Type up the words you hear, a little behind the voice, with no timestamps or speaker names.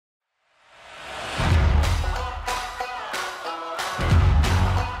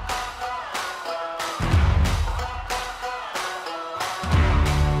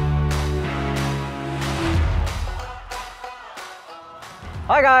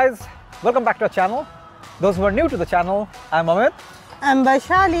Hi guys, welcome back to our channel. Those who are new to the channel, I'm Amit. I'm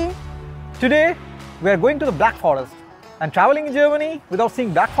Vaishali. Today we are going to the Black Forest, and traveling in Germany without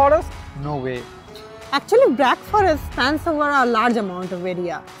seeing Black Forest? No way. Actually, Black Forest spans over a large amount of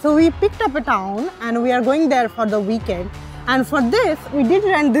area. So we picked up a town and we are going there for the weekend. And for this, we did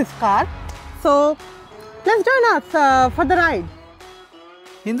rent this car. So let's join us for the ride.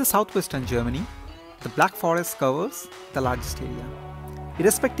 In the southwestern Germany, the Black Forest covers the largest area.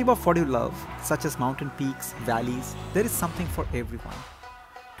 Irrespective of what you love, such as mountain peaks, valleys, there is something for everyone.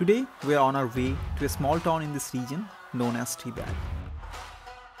 Today, we are on our way to a small town in this region known as Triberg.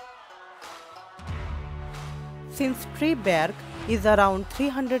 Since Triberg is around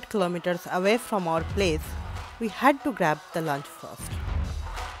 300 kilometers away from our place, we had to grab the lunch first.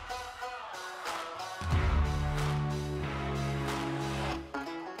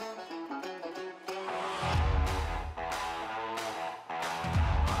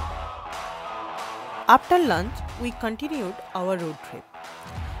 After lunch, we continued our road trip.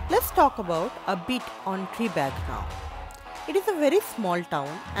 Let's talk about a bit on Triberg now. It is a very small town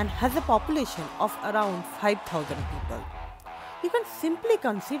and has a population of around 5,000 people. You can simply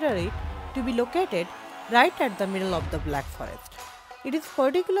consider it to be located right at the middle of the Black Forest. It is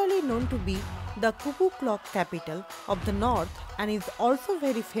particularly known to be the Cuckoo clock capital of the north and is also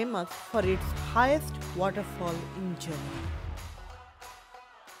very famous for its highest waterfall in Germany.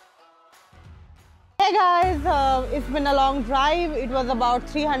 Hey guys, it's been a long drive. It was about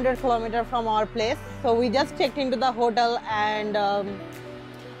 300 kilometers from our place. So we just checked into the hotel and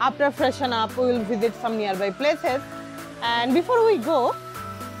after freshen up, we will visit some nearby places. And before we go,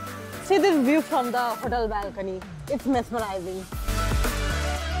 see this view from the hotel balcony. It's mesmerizing.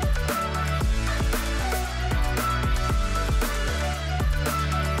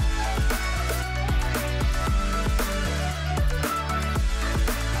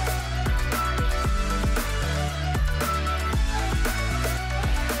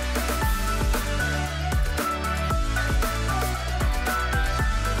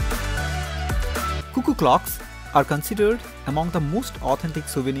 Cuckoo clocks are considered among the most authentic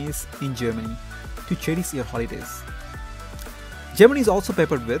souvenirs in Germany to cherish your holidays. Germany is also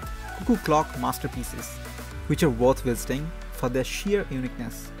peppered with cuckoo clock masterpieces, which are worth visiting for their sheer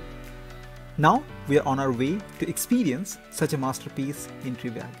uniqueness. Now we are on our way to experience such a masterpiece in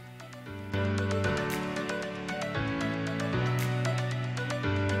Triberg.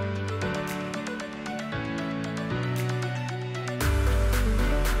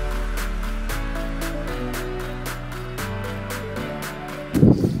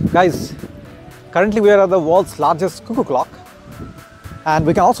 Guys, currently we are at the world's largest cuckoo clock and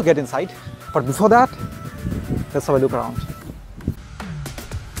we can also get inside. But before that, let's have a look around.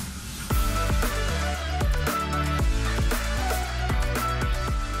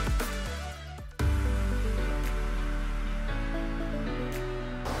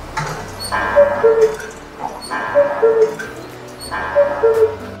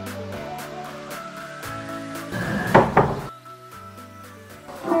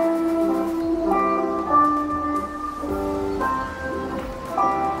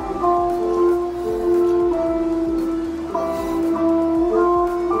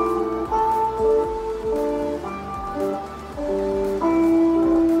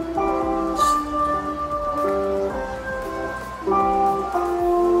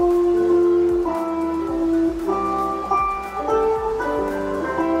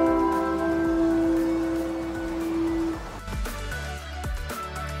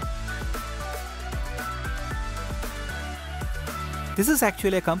 This is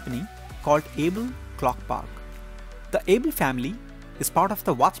actually a company called Abel Clock Park. The Abel family is part of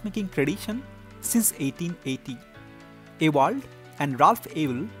the watchmaking tradition since 1880. Ewald and Ralph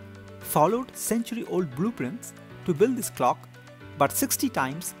Abel followed century-old blueprints to build this clock, but 60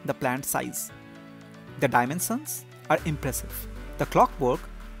 times the planned size. The dimensions are impressive. The clockwork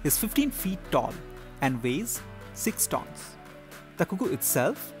is 15 feet tall and weighs 6 tons. The cuckoo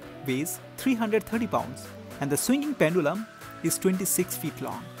itself weighs 330 pounds and the swinging pendulum is 26 feet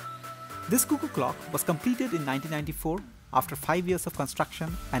long. This cuckoo clock was completed in 1994 after 5 years of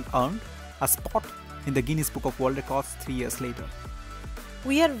construction and earned a spot in the Guinness Book of World Records 3 years later.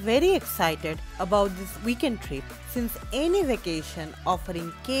 We are very excited about this weekend trip since any vacation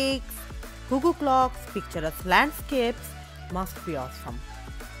offering cakes, cuckoo clocks, picturesque landscapes must be awesome.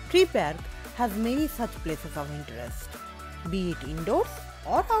 Triberg has many such places of interest, be it indoors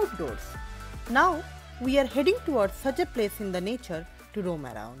or outdoors. Now, we are heading towards such a place in the nature to roam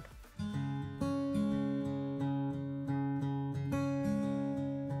around.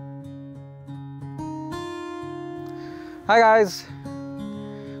 Hi guys,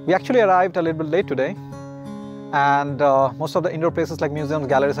 We actually arrived a little bit late today, and most of the indoor places like museums,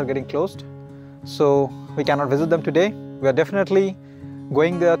 galleries are getting closed, so we cannot visit them today. We are definitely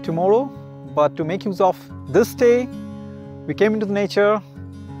going there tomorrow, but to make use of this day, we came into the nature.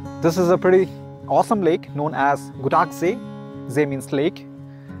 This is a pretty awesome lake known as Gutachsee. Zee means lake,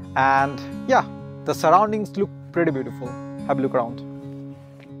 and yeah, the surroundings look pretty beautiful. Have a look around.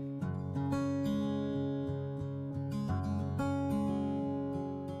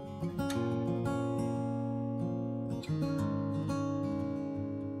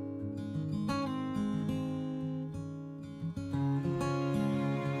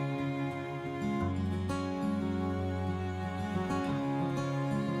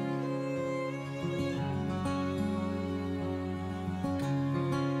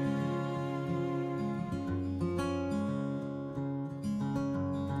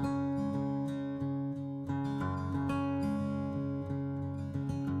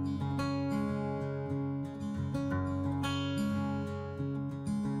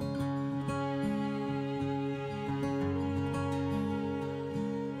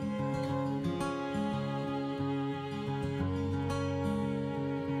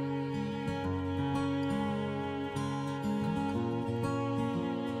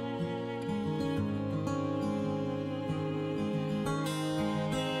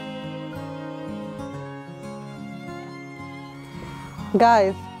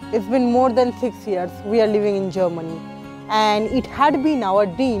 Guys, it's been more than 6 years we are living in Germany, and it had been our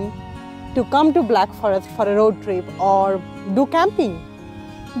dream to come to Black Forest for a road trip or do camping.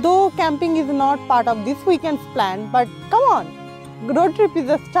 Though camping is not part of this weekend's plan, but come on, road trip is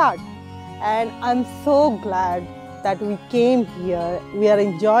a start. And I'm so glad that we came here. We are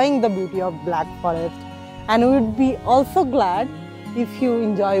enjoying the beauty of Black Forest, and we would be also glad if you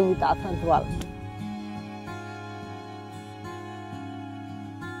enjoy with us as well.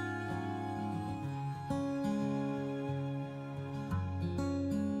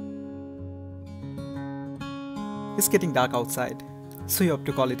 It's getting dark outside, so you have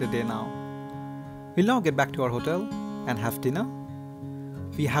to call it a day now. We'll now get back to our hotel and have dinner.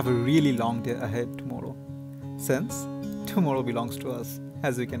 We have a really long day ahead tomorrow, since tomorrow belongs to us,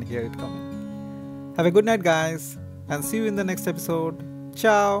 as we can hear it coming. Have a good night, guys, and see you in the next episode.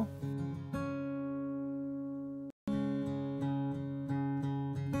 Ciao!